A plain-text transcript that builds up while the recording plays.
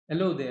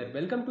Hello there,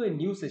 welcome to a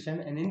new session,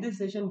 and in this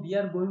session we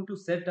are going to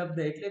set up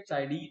the Eclipse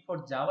IDE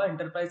for Java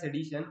Enterprise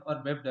Edition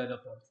or web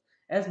developers.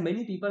 As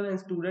many people and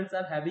students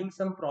are having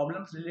some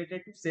problems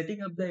related to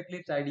setting up the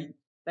Eclipse IDE,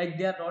 like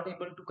they are not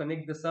able to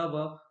connect the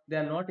server, they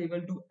are not able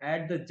to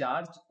add the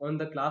jars on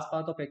the class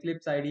path of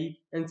Eclipse IDE,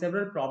 and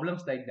several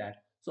problems like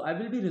that. So I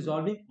will be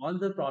resolving all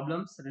the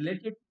problems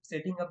related to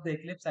setting up the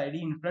Eclipse IDE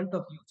in front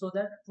of you, so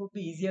that it would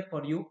be easier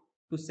for you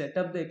to set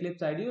up the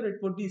Eclipse IDE, or it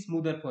would be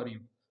smoother for you.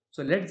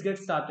 So let's get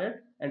started,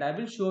 and I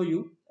will show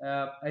you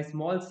a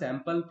small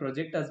sample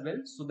project as well,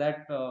 so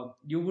that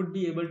you would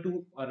be able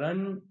to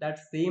run that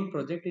same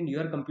project in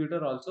your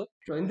computer also.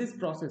 So in this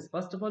process,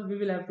 first of all, we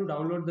will have to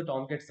download the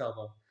Tomcat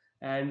server.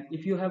 And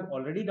if you have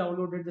already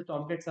downloaded the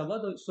Tomcat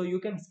server, so you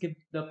can skip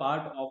the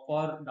part of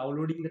for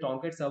downloading the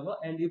Tomcat server.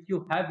 And if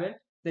you haven't,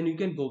 then you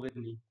can go with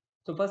me.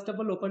 So first of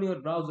all, open your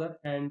browser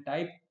and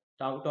type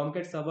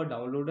Tomcat server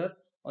downloader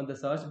on the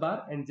search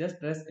bar and just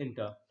press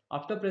enter.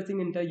 After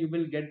pressing enter, you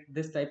will get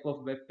this type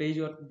of web page,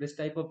 or this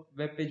type of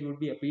web page would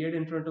be appeared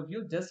in front of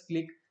you. Just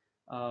click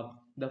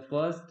the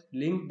first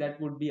link that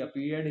would be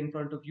appeared in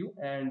front of you,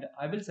 and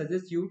I will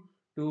suggest you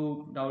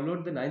to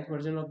download the ninth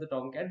version of the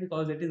Tomcat,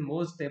 because it is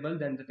more stable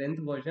than the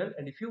 10th version.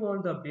 And if you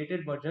want the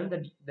updated version,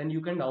 then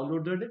you can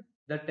download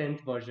the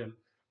 10th version,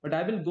 but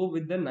I will go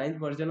with the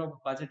ninth version of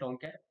Apache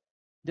Tomcat.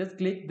 Just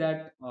click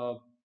that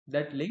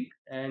link,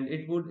 and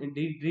it would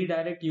indeed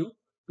redirect you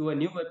to a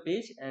new web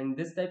page, and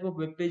this type of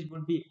web page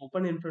would be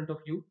open in front of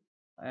you.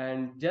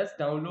 And just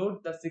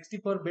download the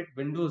 64-bit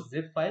Windows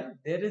zip file.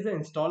 There is an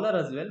installer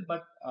as well,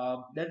 but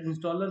that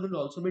installer will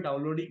also be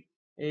downloading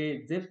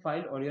a zip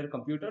file on your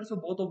computer, so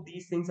both of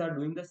these things are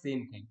doing the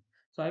same thing.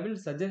 So I will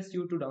suggest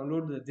you to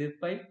download the zip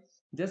file.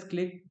 Just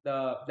click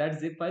that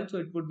zip file, so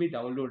it would be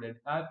downloaded.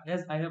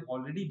 As I have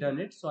already done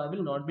it, so I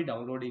will not be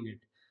downloading it.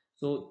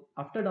 So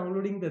after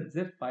downloading the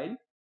zip file,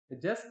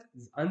 just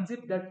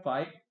unzip that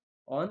file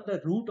on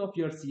the root of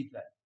your C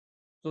drive,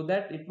 so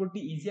that it would be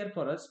easier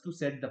for us to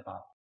set the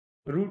path.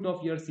 Root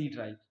of your C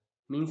drive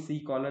means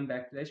C colon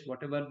backslash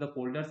whatever the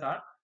folders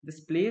are.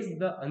 Just place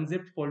the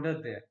unzipped folder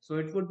there, so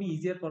it would be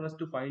easier for us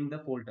to find the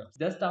folders.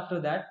 Just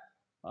after that,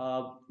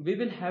 we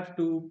will have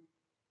to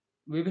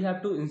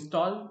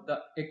install the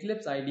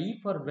Eclipse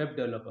IDE for web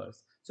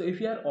developers. So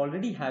if you are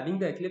already having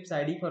the Eclipse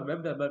IDE for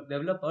web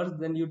developers,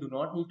 then you do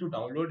not need to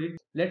download it.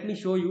 Let me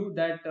show you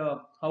that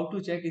how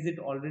to check is it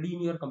already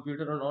in your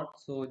computer or not.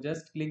 So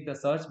just click the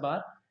search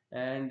bar,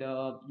 and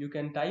you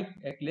can type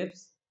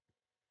Eclipse.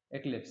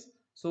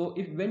 So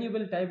if when you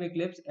will type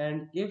Eclipse,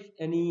 and if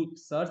any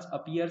search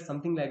appears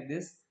something like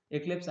this,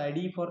 Eclipse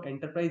IDE for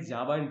enterprise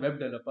Java and web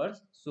developers,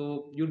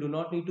 so you do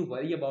not need to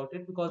worry about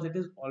it, because it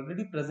is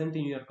already present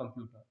in your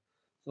computer.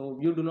 So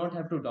you do not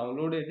have to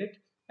download it.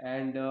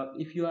 And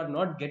if you are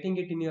not getting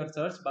it in your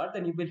search bar,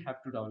 then you will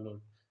have to download.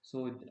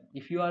 So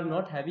if you are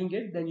not having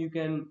it, then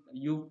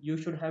you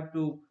should have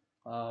to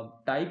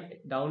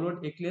type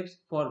download Eclipse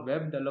for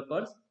web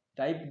developers.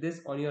 Type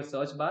this on your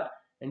search bar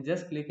and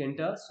just click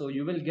enter. So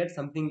you will get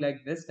something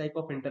like this type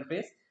of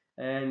interface,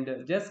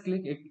 and just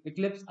click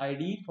Eclipse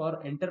IDE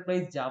for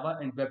enterprise Java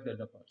and web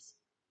developers.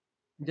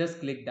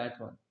 Just click that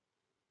one.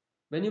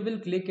 When you will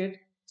click it,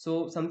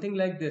 so something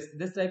like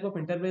this type of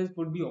interface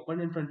would be open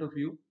in front of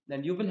you.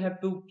 Then you will have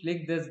to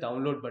click this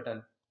download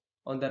button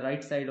on the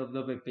right side of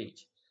the web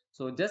page.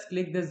 So just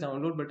click this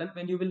download button.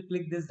 When you will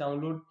click this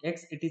download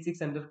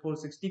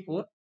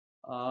x86_64,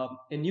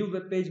 a new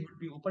web page would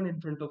be open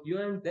in front of you,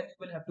 and then you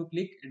will have to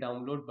click a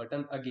download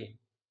button again.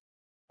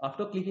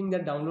 After clicking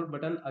that download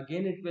button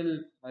again, it will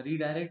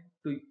redirect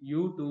to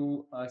you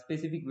to a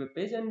specific web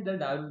page, and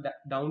the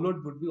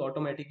download would be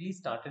automatically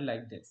started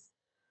like this.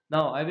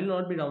 Now I will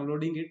not be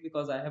downloading it,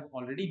 because I have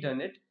already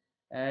done it,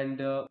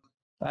 and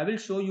I will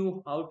show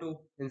you how to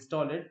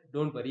install it.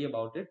 Don't worry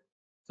about it.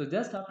 So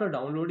just after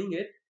downloading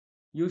it,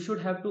 you should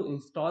have to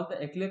install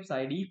the Eclipse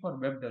IDE for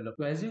web development.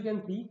 So as you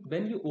can see,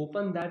 when you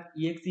open that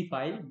exe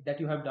file that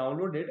you have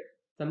downloaded,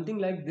 something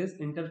like this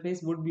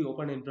interface would be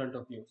open in front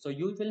of you. So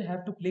you will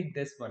have to click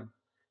this one,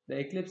 the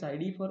Eclipse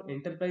IDE for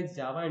enterprise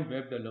Java and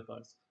web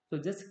developers. So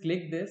just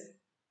click this,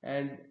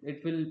 and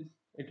it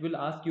will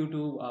ask you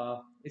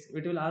to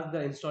it will ask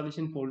the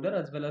installation folder,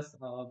 as well as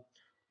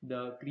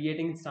the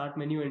creating start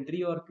menu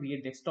entry or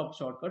create desktop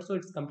shortcut. So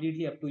it's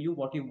completely up to you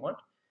what you want,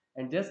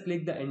 and just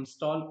click the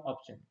install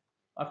option.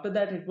 After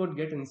that, it would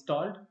get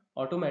installed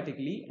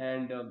automatically,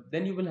 and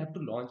then you will have to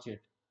launch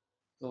it.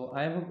 So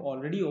I have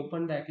already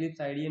opened the Eclipse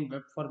IDE in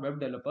web for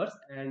web developers,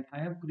 and I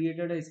have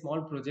created a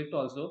small project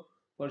also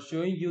for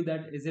showing you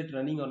that is it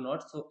running or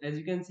not. So as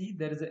you can see,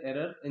 there is an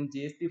error in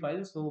JSP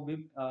file. So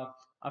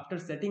after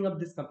setting up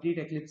this complete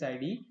Eclipse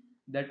IDE,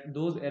 that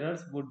those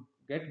errors would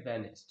get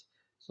vanished.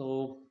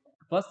 So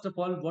first of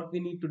all, what we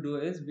need to do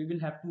is we will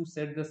have to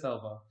set the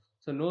server.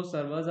 So no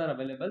servers are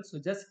available. So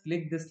just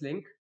click this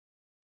link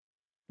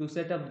to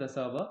set up the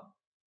server.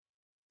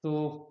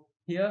 So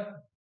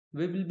here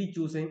we will be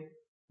choosing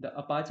the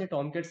Apache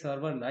Tomcat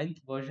Server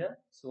 9th version.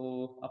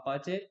 So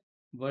Apache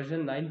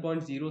version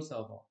 9.0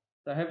 server.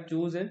 So I have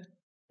chosen,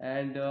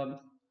 and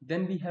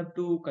then we have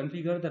to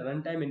configure the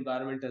runtime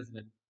environment as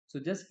well. So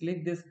just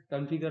click this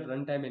configure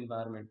runtime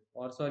environment,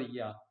 or sorry,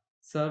 yeah,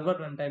 server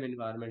runtime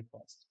environment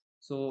first.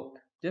 So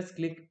just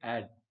click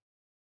add,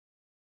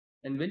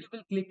 and when you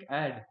will click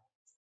add,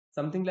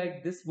 something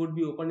like this would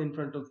be open in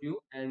front of you,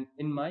 and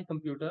in my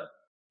computer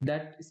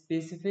that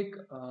specific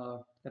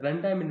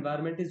runtime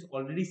environment is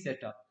already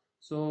set up.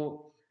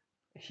 So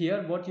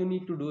here what you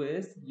need to do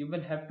is you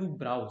will have to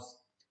browse.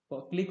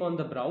 Click on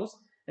the browse,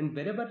 and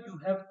wherever you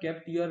have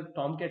kept your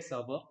Tomcat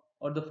server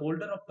or the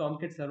folder of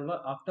Tomcat server,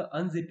 after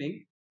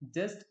unzipping,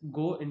 just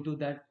go into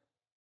that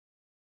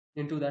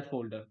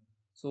folder.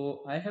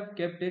 So I have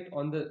kept it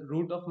on the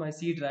root of my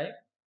C drive.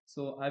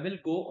 So I will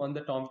go on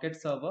the Tomcat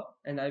server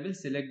and I will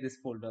select this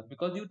folder,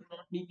 because you do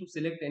not need to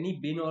select any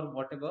bin or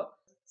whatever.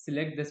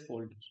 Select this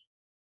folder.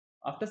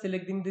 After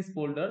selecting this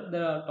folder,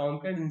 the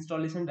Tomcat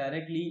installation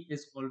directly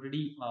is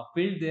already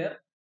filled there,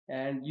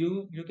 and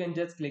you can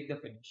just click the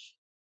finish.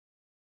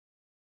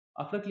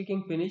 After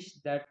clicking finish,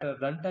 that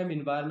runtime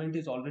environment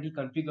is already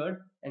configured,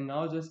 and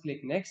now just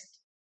click next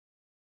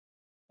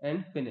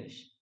and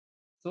finish.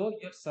 So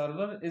your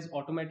server is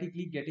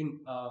automatically getting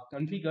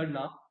configured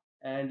now,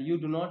 and you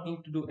do not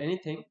need to do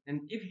anything.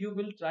 And if you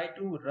will try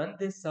to run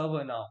this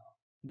server now,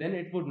 then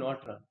it would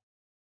not run.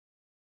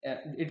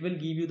 It will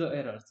give you the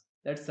errors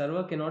that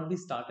server cannot be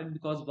started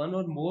because one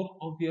or more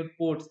of your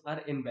ports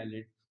are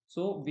invalid.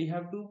 So we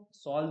have to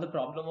solve the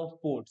problem of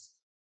ports.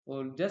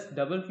 So just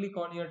double click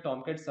on your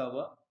Tomcat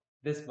server,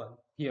 this one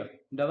here.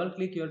 Double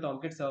click your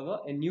Tomcat server,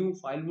 a new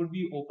file would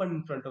be open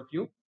in front of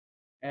you,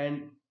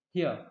 and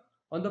here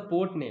on the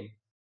port name,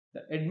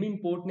 the admin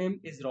port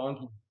name is wrong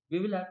here. We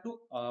will have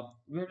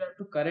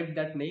to correct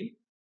that name.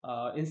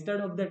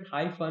 Instead of that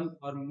hyphen,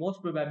 or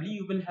most probably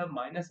you will have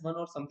 -1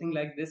 or something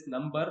like this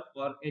number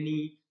or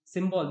any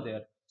symbol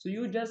there. So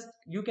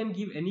you can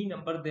give any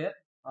number there.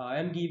 I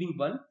am giving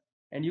 1,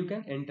 and you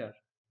can enter.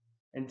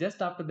 And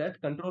just after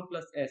that, control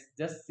plus S,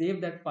 just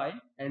save that file,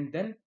 and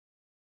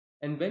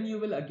when you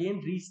will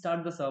again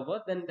restart the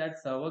server, then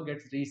that server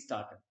gets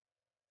restarted.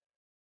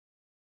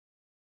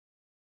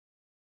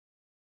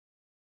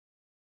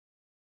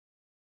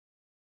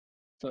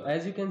 So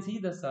as you can see,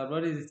 the server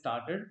is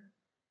started,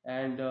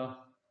 and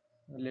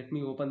let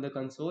me open the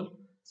console.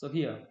 So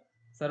here,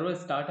 server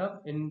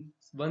startup in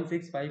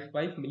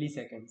 1655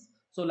 milliseconds.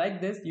 So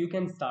like this, you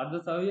can start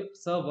the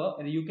server,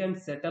 and you can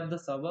set up the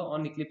server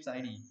on Eclipse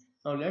IDE.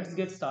 Now let's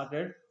get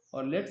started,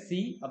 or let's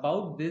see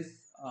about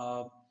this.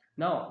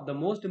 Now the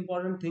most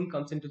important thing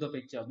comes into the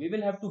picture. We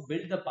will have to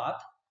build the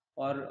path,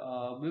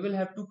 or we will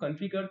have to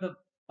configure the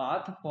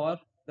path for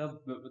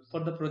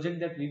the project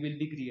that we will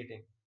be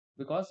creating,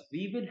 because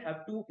we will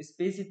have to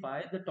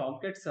specify the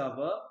Tomcat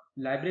server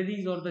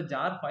libraries or the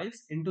jar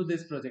files into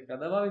this project.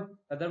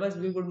 Otherwise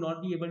we would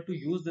not be able to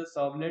use the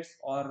servlets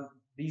or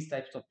these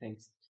types of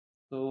things.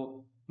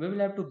 So we will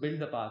have to build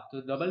the path.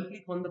 So double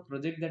click on the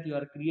project that you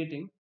are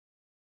creating,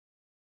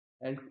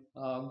 and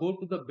go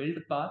to the build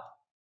path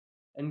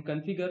and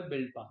configure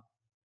build path.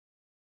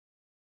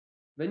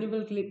 When you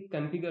will click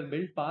configure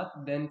build path,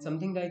 then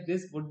something like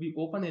this would be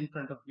open in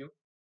front of you,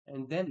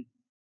 and then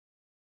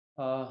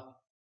uh,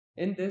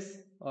 in this,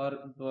 or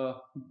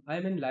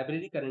I'm in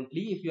library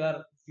currently.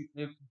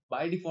 If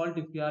by default,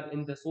 if you are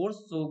in the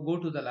source, so go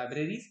to the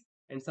libraries,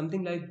 and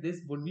something like this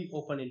would be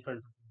open in front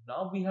of you.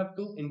 Now we have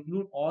to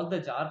include all the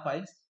jar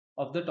files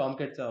of the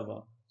Tomcat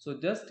server. So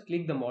just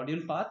click the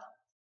module path.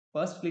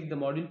 First click the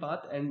module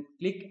path and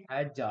click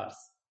add jars.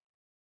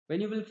 When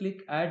you will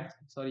click add,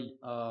 sorry,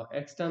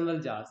 external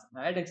jars,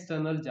 add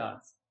external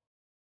jars,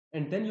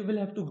 and then you will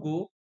have to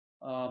go,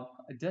 uh,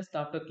 just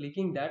after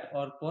clicking that,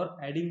 or for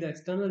adding the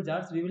external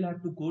jars, we will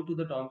have to go to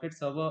the Tomcat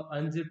server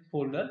unzipped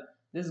folder.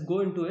 Just go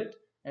into it,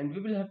 and we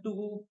will have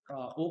to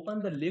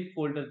open the lib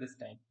folder this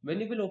time. When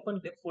you will open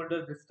lib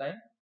folder this time,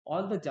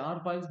 all the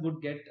jar files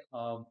would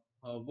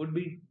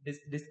be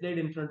displayed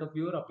in front of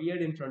you or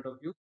appeared in front of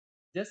you.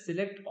 Just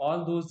select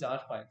all those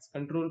jar files,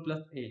 control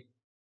plus A.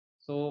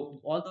 So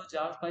all those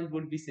jar files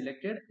would be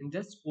selected, and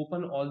just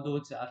open all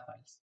those jar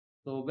files.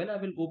 So when I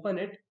will open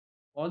it,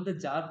 all the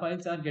jar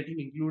files are getting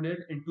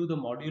included into the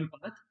module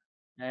path,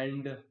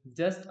 and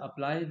just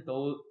apply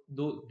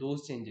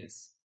those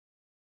changes.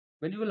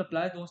 When you will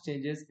apply those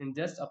changes and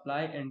just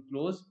apply and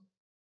close,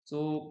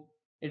 so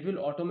it will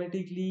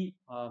automatically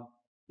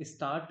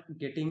start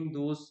getting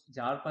those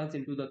jar files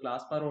into the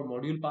class path or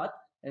module path.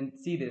 And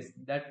see this,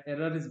 that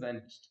error is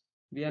vanished.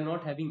 We are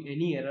not having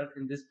any error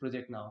in this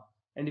project now.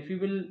 And if you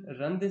will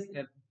run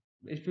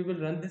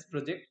this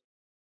project,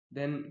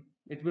 then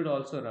it will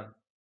also run.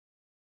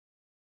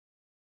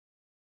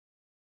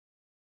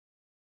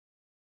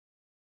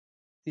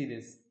 See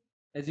this,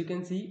 as you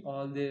can see,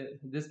 all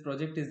this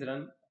project is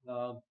run.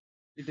 uh,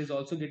 it is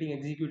also getting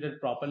executed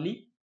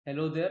properly.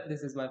 Hello there,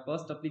 this is my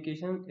first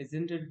application,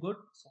 isn't it good?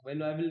 So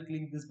when I will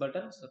click this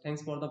button, so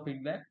thanks for the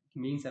feedback, it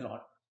means a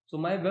lot. So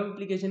my web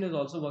application is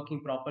also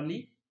working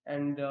properly,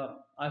 and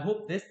I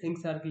hope these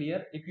things are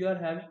clear. If you are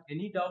having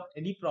any doubt,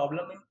 any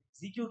problem in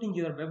executing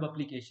your web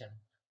application,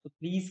 So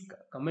please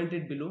comment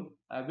it below.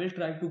 I will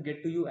try to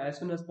get to you as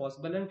soon as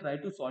possible and try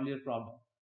to solve your problem.